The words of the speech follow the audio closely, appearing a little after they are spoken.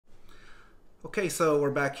Okay, so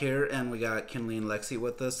we're back here and we got Kinley and Lexi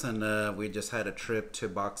with us, and we just had a trip to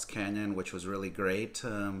Box Canyon, which was really great.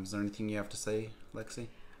 Is there anything you have to say, Lexi?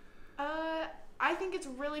 I think it's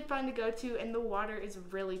really fun to go to, and the water is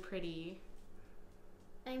really pretty.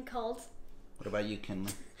 And cold. What about you,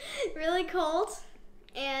 Kinley? Really cold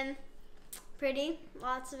and pretty.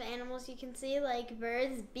 Lots of animals you can see, like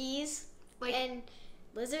birds, bees, and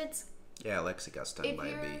lizards. Yeah, Lexi got stung by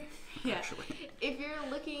a bee. Yeah. Actually. If you're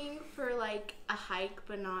looking for like a hike,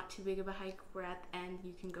 but not too big of a hike, where at the end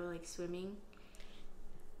you can go like swimming.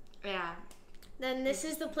 Yeah. Then this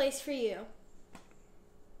is the place for you.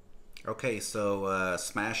 Okay, so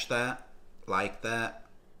smash that, like that.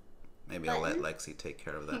 Maybe I'll let Lexi take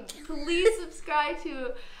care of that. Please subscribe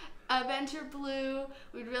to Adventure Blue.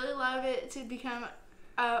 We'd really love it to become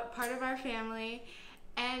a part of our family.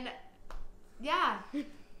 And yeah.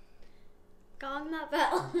 Gong that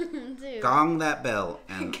bell, too. Gong that bell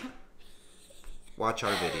and watch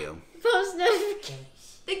our video. Post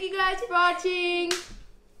notifications. Thank you guys for watching.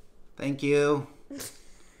 Thank you.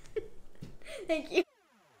 Thank you.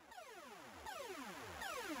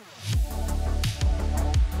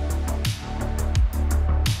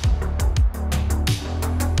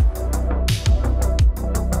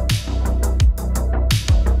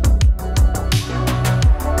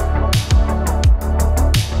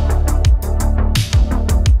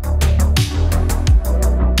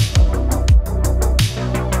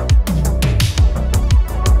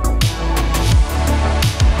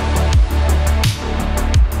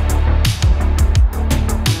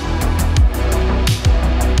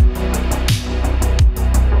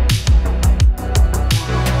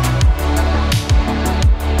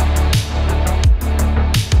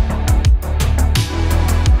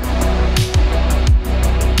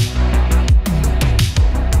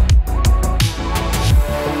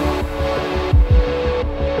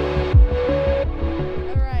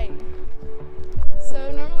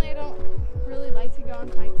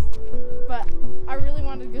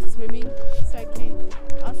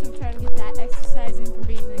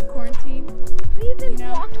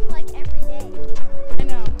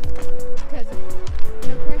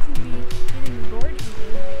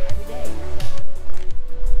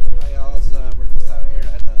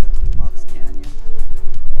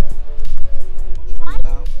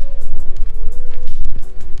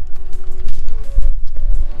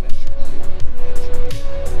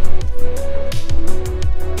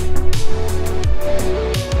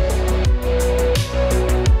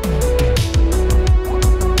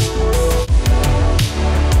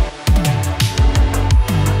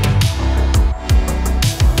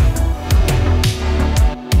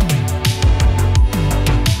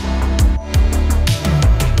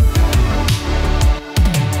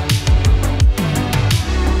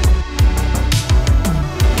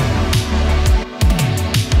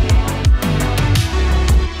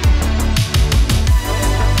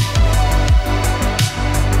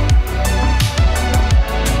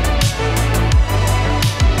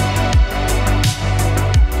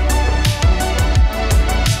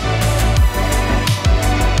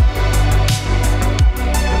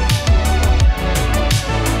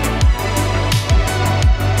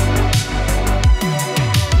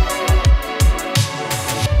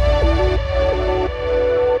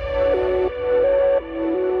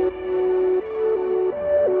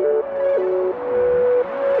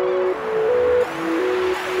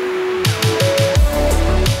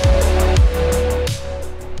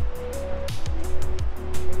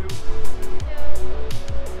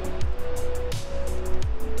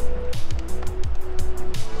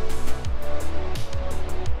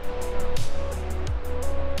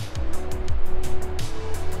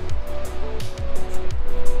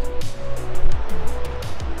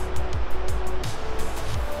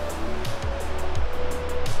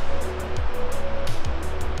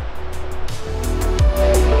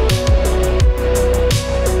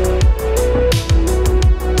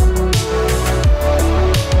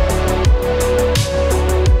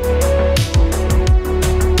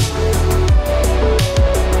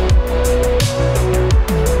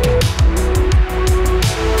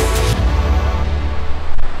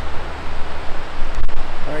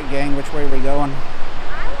 Gang, which way are we going?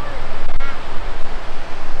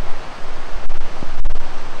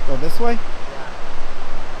 Go this way?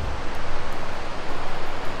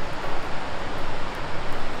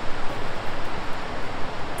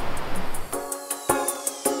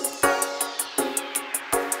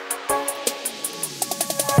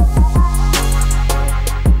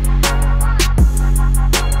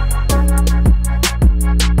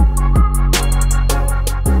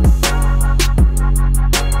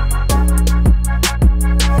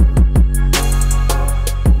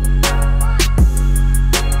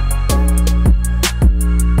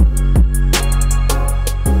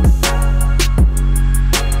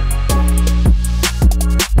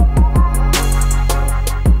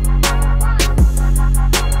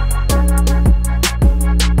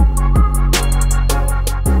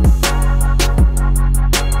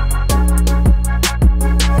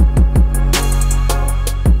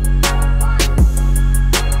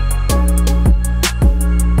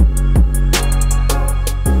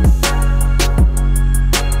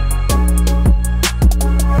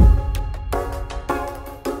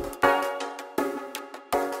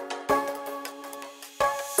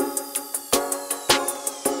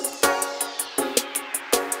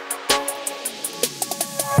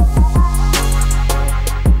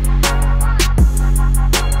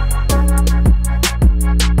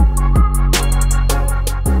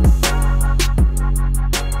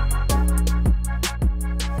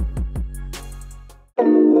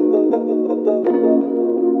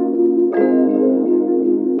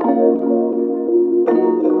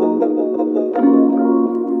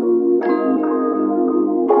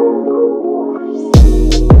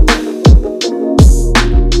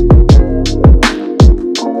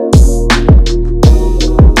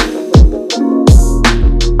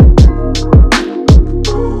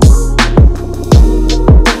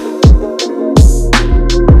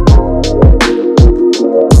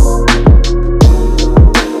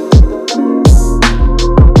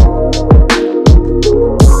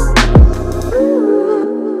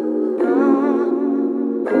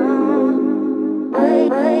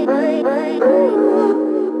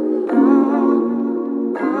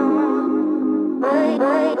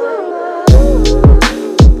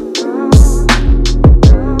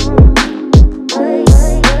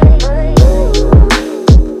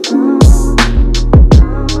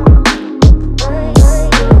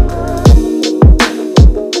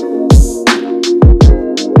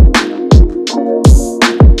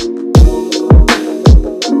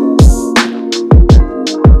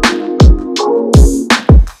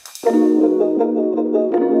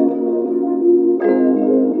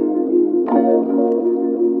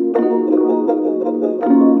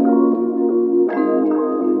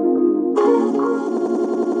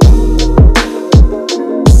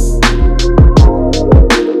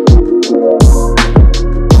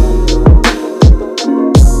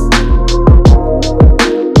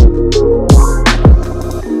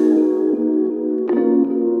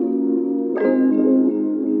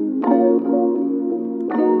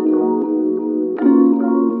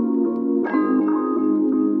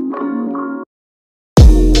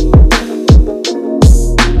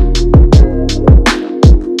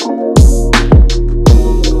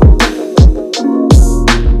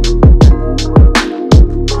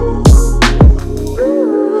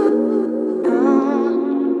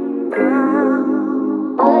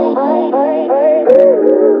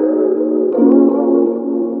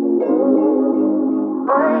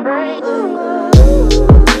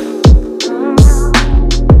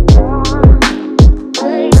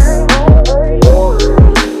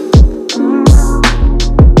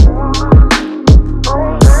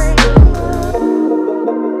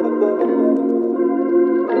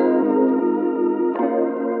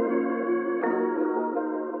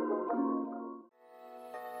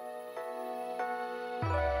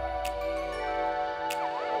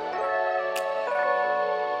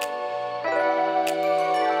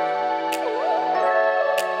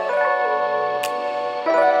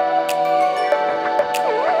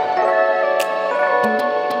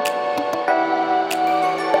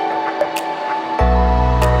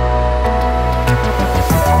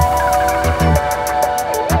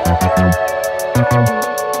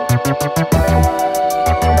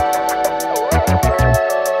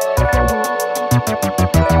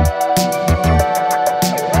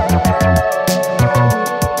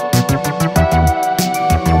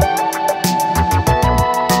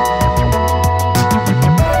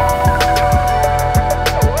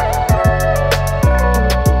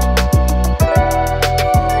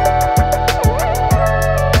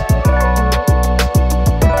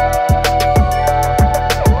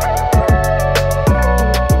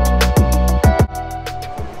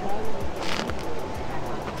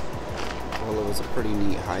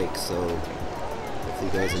 So if you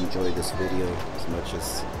guys enjoyed this video as much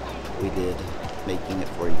as we did making it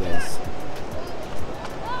for you guys,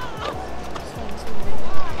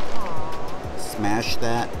 smash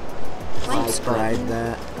that, subscribe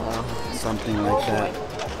that, something like that.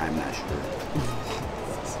 I'm not sure.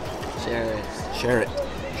 Share it. Share it.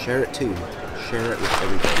 Share it too. Share it with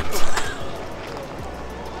everybody.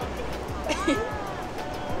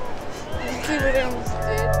 See what I almost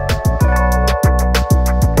did?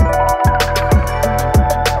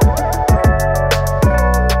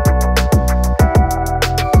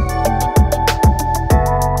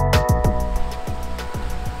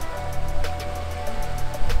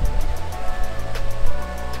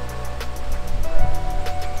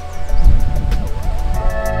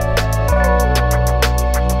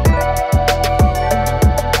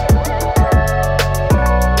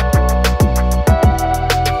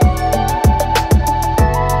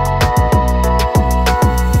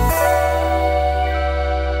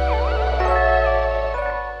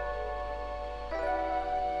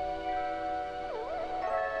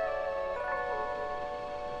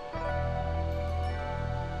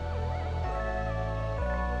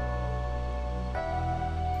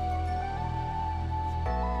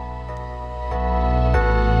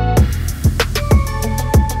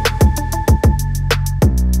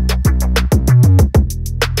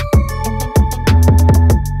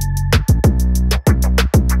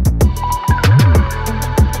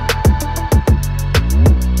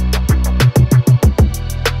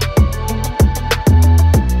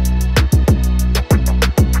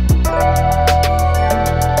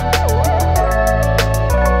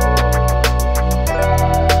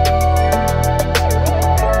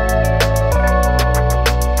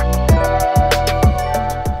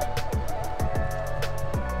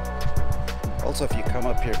 Also, if you come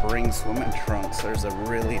up here, bring swimming trunks. There's a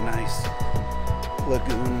really nice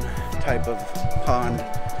lagoon type of pond.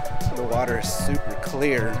 The water is super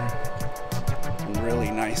clear and really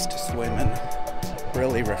nice to swim in.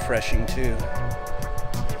 Really refreshing too.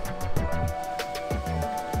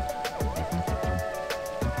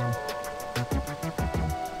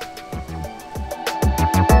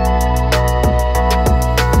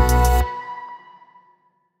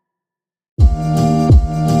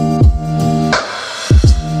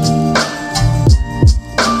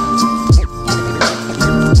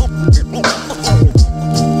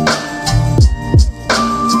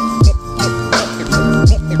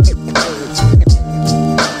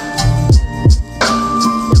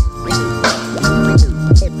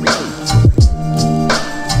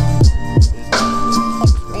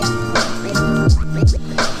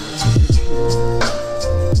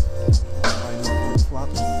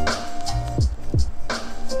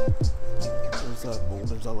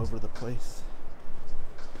 boulders all over the place.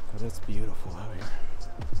 But it's beautiful out here.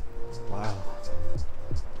 Wow.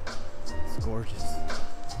 It's gorgeous.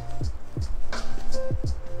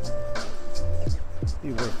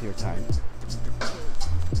 Be worth your time.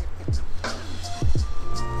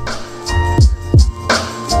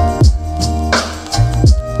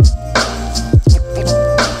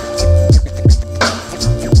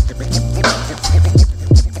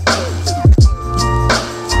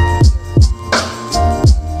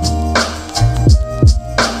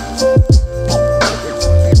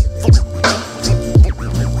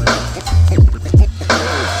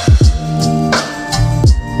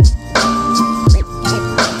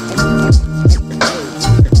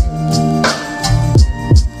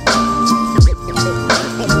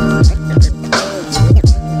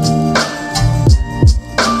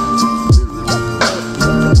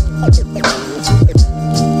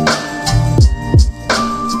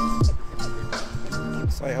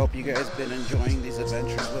 So I hope you guys been enjoying these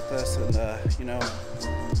adventures with us, and you know,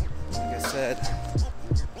 like I said,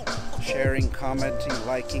 sharing, commenting,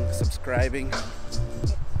 liking, subscribing,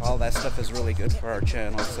 all that stuff is really good for our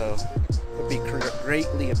channel, so it would be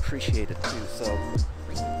greatly appreciated too. So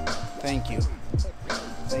thank you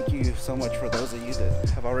so much for those of you that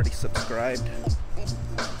have already subscribed.